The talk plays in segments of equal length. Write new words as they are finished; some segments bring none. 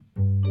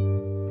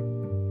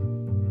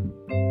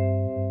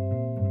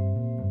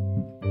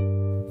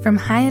From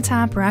high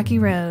atop Rocky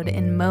Road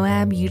in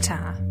Moab,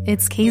 Utah,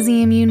 it's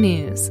KZMU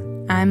News.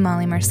 I'm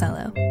Molly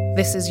Marcello.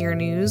 This is your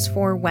news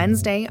for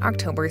Wednesday,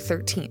 October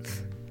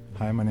 13th.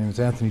 Hi, my name is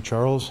Anthony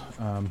Charles.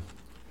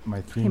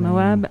 Hey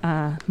Moab,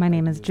 my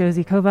name is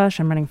Josie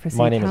Kovash. I'm running for city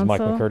council. My name is Mike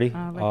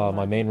McCurdy.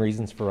 My main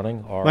reasons for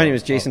running are... My name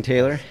is Jason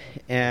Taylor,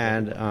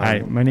 and...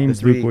 Hi, my name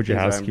is Luke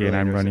Wojciechowski, and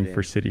I'm running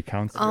for city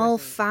council. All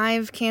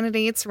 5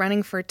 candidates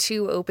running for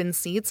 2 open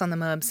seats on the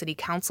Moab City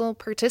Council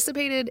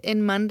participated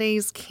in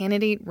Monday's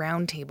Candidate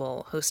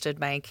Roundtable, hosted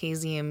by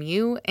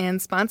KZMU and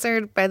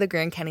sponsored by the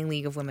Grand County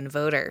League of Women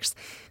Voters.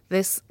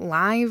 This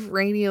live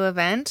radio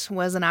event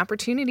was an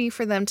opportunity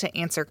for them to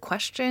answer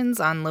questions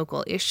on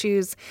local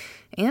issues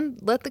and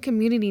let the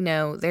community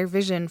know their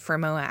vision for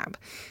Moab.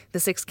 The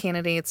 6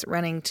 candidates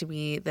running to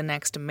be the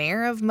next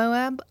mayor of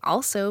Moab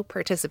also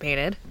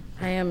participated.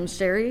 I am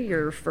Sherry,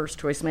 your first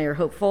choice mayor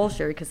hopeful,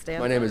 Sherry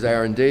Costanza. My name is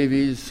Aaron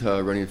Davies,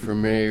 running for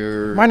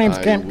mayor. My name's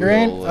Kent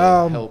Grant.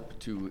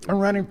 I'm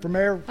running for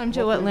mayor. I'm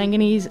Joette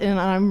Langanese, and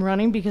I'm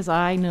running because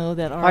I know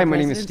that our Hi, my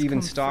name is Stephen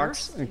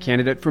Stocks, a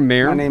candidate for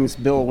mayor. My name is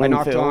Bill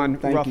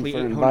Winfield. Thank you for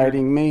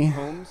inviting me.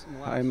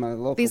 I'm a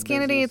local These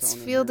candidates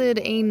fielded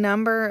a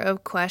number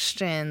of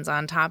questions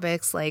on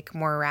topics like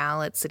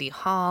morale at City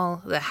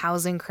Hall, the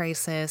housing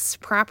crisis,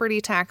 property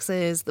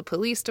taxes, the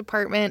police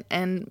department,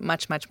 and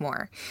much, much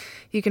more.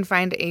 You can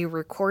find a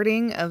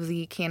recording of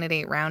the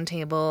Candidate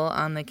Roundtable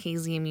on the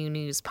KZMU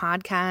News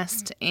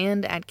podcast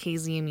and at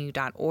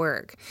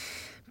kzmu.org.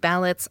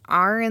 Ballots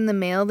are in the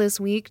mail this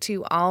week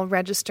to all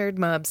registered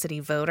Moab City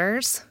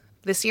voters.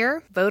 This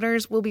year,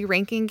 voters will be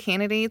ranking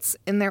candidates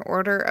in their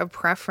order of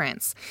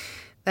preference.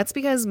 That's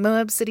because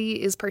Moab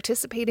City is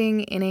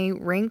participating in a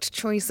ranked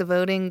choice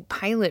voting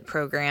pilot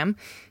program.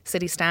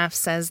 City staff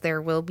says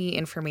there will be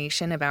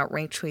information about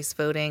ranked choice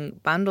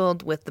voting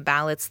bundled with the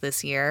ballots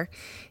this year.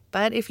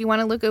 But if you want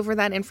to look over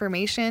that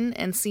information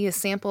and see a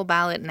sample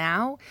ballot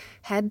now,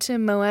 head to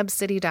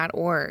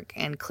moabcity.org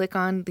and click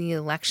on the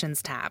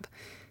Elections tab.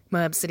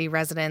 Moab City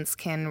residents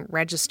can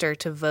register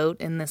to vote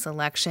in this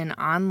election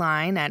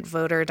online at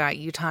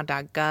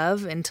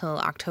voter.utah.gov until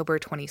October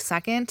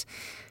 22nd.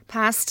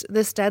 Past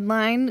this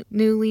deadline,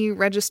 newly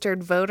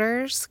registered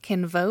voters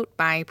can vote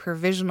by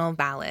provisional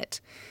ballot.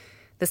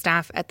 The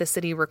staff at the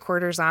city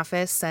recorder's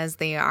office says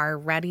they are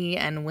ready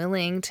and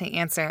willing to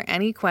answer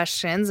any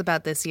questions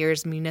about this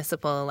year's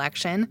municipal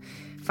election.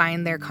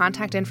 Find their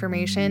contact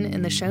information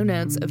in the show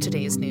notes of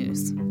today's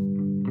news.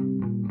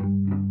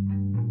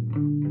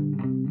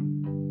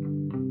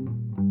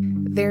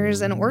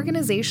 There's an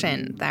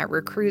organization that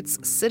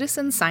recruits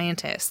citizen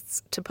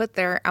scientists to put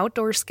their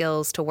outdoor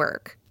skills to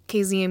work.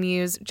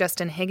 KZMU's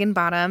Justin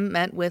Higginbottom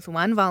met with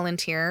one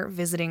volunteer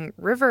visiting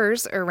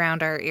rivers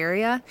around our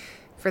area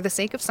for the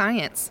sake of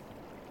science.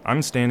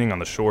 I'm standing on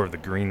the shore of the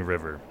Green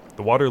River.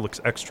 The water looks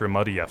extra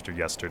muddy after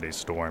yesterday's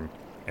storm,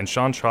 and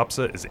Sean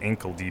Tropsa is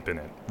ankle deep in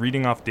it,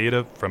 reading off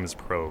data from his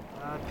probe.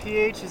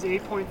 pH is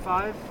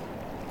 8.5.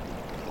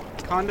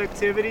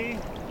 Conductivity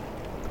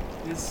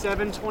is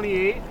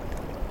 728.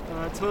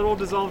 Total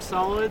dissolved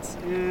solids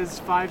is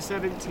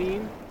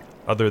 517.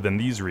 Other than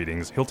these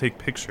readings, he'll take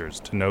pictures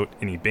to note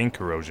any bank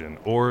erosion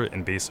or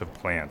invasive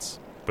plants.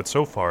 But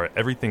so far,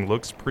 everything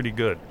looks pretty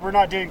good. We're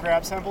not doing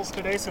grab samples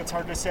today, so it's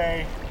hard to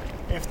say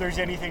if there's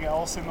anything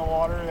else in the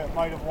water that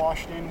might have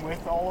washed in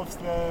with all of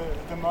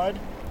the mud.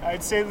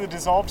 I'd say the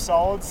dissolved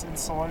solids and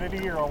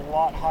salinity are a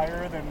lot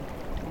higher than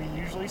we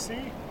usually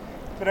see,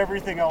 but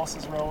everything else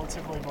is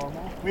relatively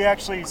normal. We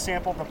actually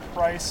sampled the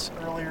price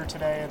earlier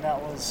today, and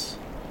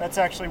that's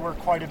actually where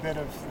quite a bit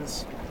of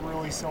this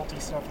really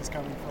silty stuff is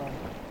coming from.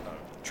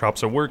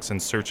 Tropsa works in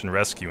search and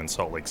rescue in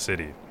Salt Lake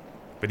City,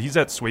 but he's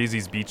at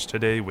Swayze's Beach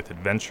today with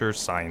adventure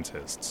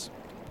scientists.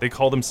 They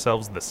call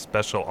themselves the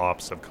Special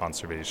Ops of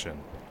Conservation.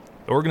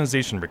 The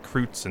organization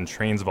recruits and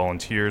trains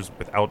volunteers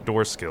with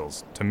outdoor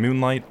skills to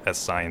moonlight as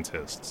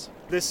scientists.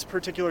 This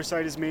particular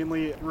site is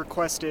mainly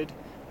requested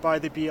by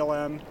the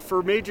BLM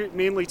for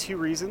mainly 2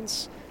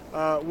 reasons.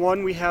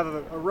 One, we have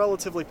a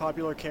relatively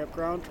popular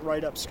campground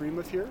right upstream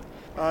of here.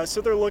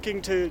 So they're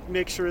looking to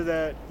make sure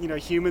that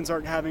humans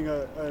aren't having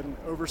an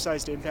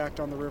oversized impact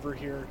on the river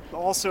here.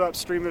 Also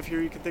upstream of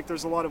here, you can think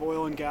there's a lot of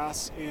oil and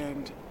gas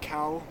and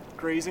cow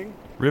grazing.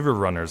 River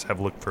runners have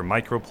looked for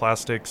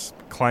microplastics,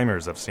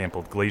 climbers have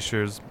sampled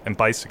glaciers, and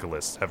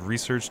bicyclists have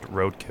researched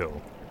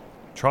roadkill.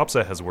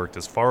 Tropsa has worked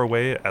as far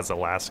away as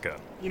Alaska.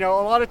 A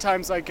lot of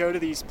times I go to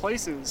these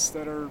places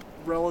that are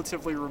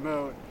relatively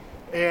remote,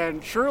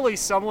 and surely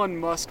someone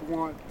must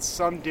want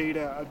some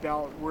data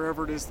about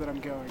wherever it is that I'm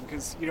going.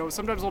 Because,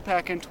 sometimes we'll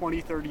pack in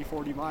 20, 30,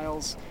 40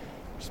 miles,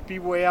 just be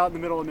way out in the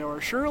middle of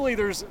nowhere. Surely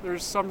there's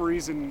some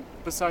reason,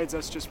 besides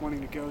us just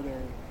wanting to go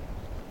there,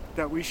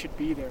 that we should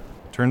be there.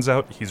 Turns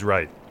out he's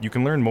right. You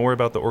can learn more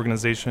about the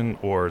organization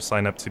or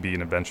sign up to be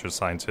an adventure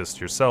scientist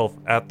yourself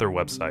at their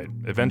website,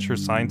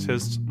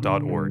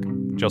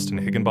 adventurescientist.org. Justin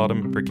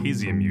Higginbottom for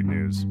KZMU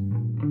News.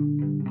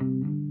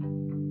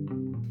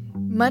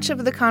 Much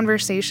of the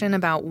conversation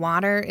about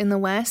water in the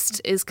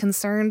West is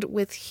concerned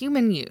with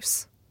human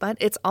use, but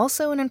it's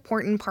also an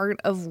important part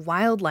of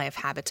wildlife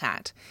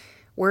habitat.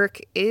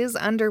 Work is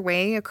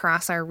underway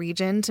across our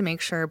region to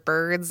make sure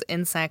birds,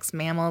 insects,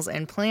 mammals,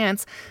 and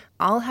plants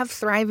all have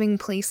thriving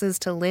places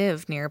to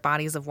live near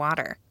bodies of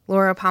water.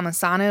 Laura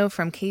Palmisano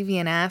from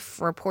KVNF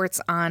reports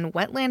on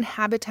wetland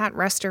habitat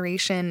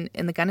restoration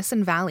in the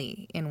Gunnison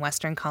Valley in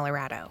western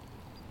Colorado.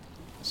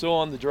 So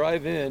on the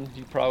drive in,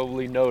 you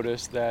probably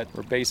noticed that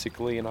we're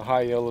basically in a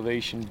high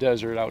elevation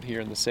desert out here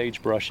in the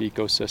sagebrush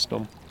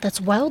ecosystem. That's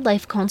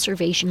wildlife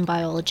conservation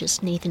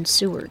biologist Nathan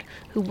Seward,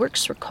 who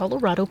works for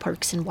Colorado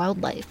Parks and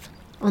Wildlife.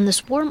 On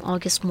this warm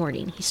August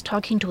morning, he's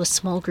talking to a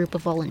small group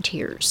of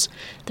volunteers.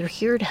 They're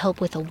here to help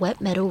with a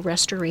wet meadow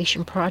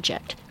restoration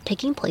project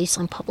taking place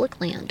on public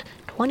land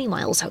 20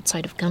 miles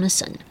outside of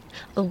Gunnison.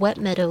 A wet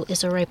meadow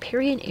is a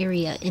riparian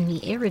area in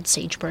the arid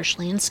sagebrush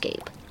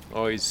landscape.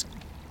 Always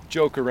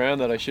joke around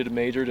that I should have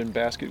majored in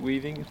basket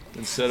weaving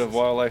instead of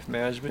wildlife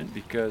management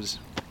because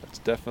that's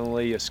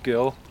definitely a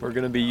skill we're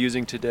going to be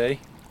using today.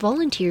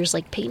 Volunteers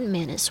like Peyton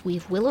Manis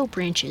weave willow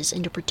branches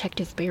into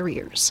protective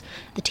barriers.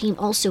 The team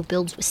also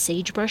builds with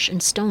sagebrush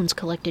and stones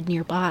collected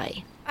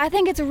nearby. I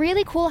think it's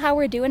really cool how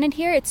we're doing it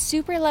here. It's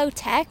super low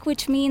tech,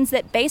 which means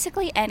that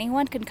basically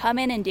anyone can come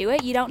in and do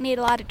it. You don't need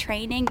a lot of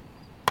training.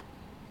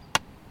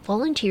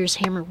 Volunteers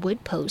hammer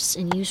wood posts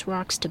and use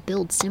rocks to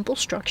build simple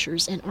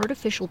structures and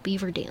artificial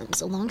beaver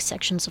dams along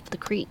sections of the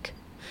creek.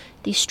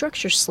 These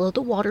structures slow the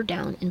water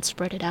down and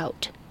spread it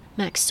out.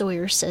 Max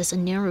Sawyer says a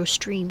narrow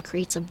stream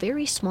creates a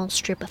very small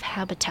strip of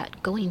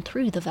habitat going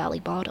through the valley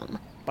bottom.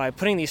 By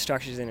putting these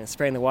structures in and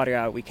spraying the water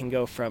out, we can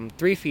go from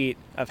 3 feet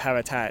of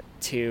habitat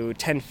to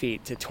 10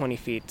 feet to 20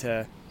 feet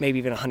to maybe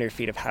even 100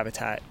 feet of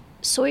habitat.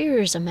 Sawyer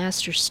is a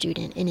master's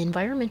student in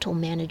environmental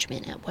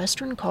management at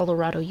Western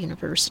Colorado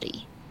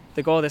University.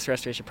 The goal of this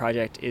restoration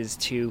project is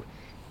to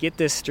get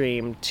this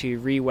stream to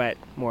re-wet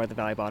more of the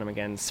valley bottom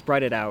again,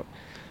 spread it out,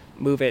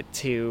 move it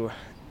to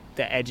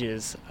the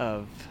edges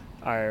of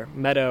our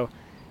meadow,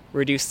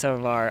 reduce some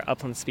of our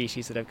upland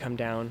species that have come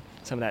down,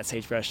 some of that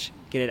sagebrush,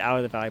 get it out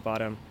of the valley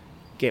bottom,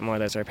 get more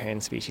of those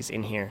riparian species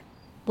in here.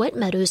 Wet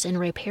meadows and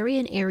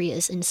riparian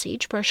areas in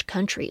sagebrush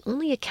country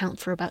only account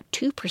for about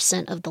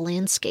 2% of the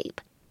landscape.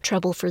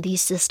 Trouble for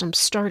these systems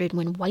started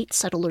when white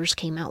settlers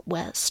came out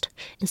west.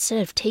 Instead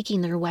of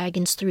taking their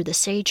wagons through the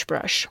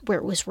sagebrush, where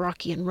it was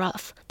rocky and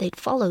rough, they'd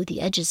follow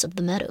the edges of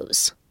the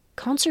meadows.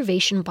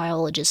 Conservation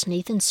biologist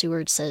Nathan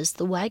Seward says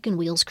the wagon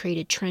wheels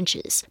created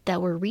trenches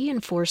that were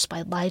reinforced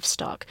by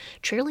livestock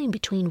trailing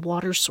between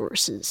water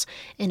sources,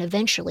 and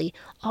eventually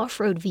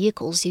off-road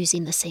vehicles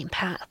using the same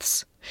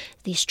paths.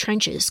 These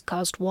trenches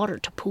caused water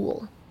to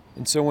pool.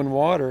 And so when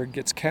water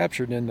gets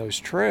captured in those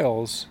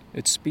trails,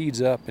 it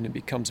speeds up and it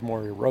becomes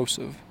more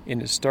erosive.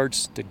 And it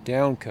starts to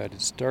downcut.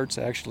 It starts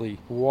actually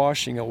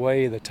washing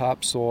away the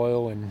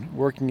topsoil and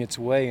working its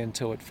way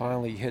until it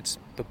finally hits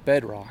the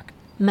bedrock.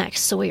 Max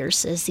Sawyer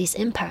says these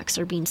impacts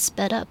are being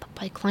sped up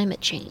by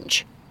climate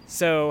change.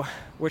 So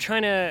we're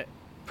trying to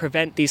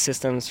prevent these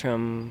systems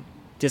from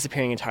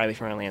disappearing entirely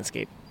from our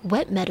landscape.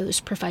 Wet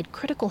meadows provide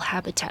critical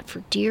habitat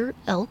for deer,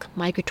 elk,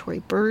 migratory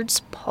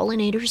birds,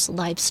 pollinators,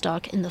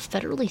 livestock, and the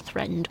federally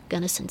threatened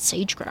Gunnison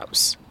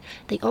sage-grouse.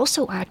 They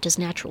also act as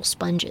natural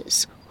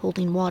sponges,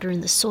 holding water in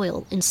the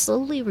soil and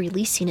slowly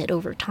releasing it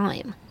over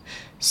time.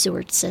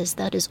 Seward says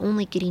that is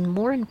only getting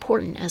more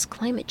important as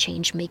climate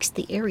change makes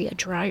the area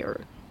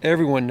drier.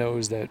 Everyone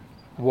knows that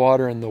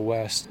water in the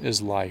West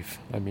is life.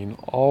 I mean,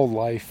 all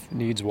life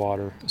needs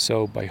water.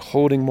 So by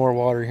holding more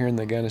water here in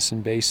the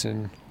Gunnison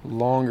Basin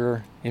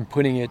longer and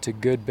putting it to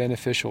good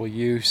beneficial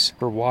use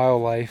for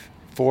wildlife,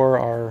 for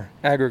our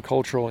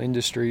agricultural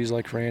industries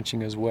like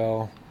ranching as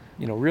well,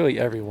 really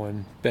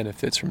everyone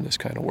benefits from this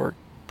kind of work.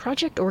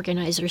 Project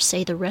organizers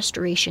say the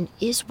restoration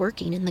is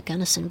working in the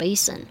Gunnison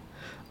Basin.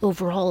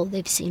 Overall,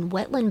 they've seen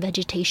wetland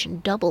vegetation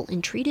double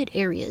in treated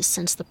areas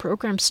since the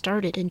program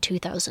started in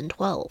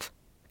 2012.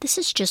 This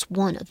is just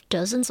one of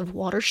dozens of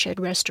watershed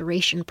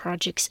restoration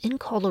projects in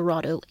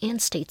Colorado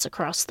and states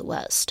across the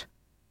West.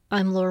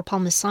 I'm Laura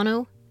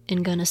Palmisano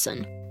in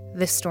Gunnison.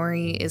 This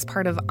story is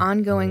part of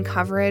ongoing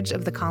coverage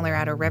of the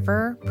Colorado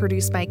River,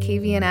 produced by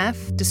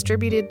KVNF,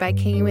 distributed by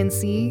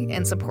KUNC,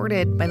 and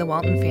supported by the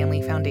Walton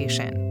Family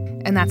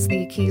Foundation. And that's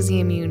the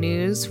KZMU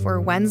News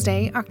for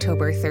Wednesday,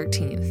 October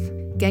 13th.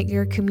 Get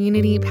your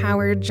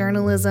community-powered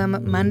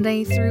journalism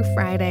Monday through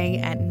Friday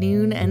at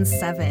noon and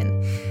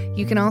 7.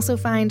 You can also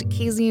find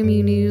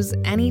KZMU News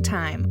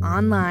anytime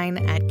online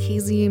at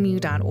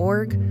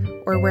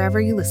kzmu.org or wherever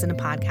you listen to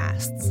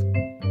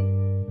podcasts.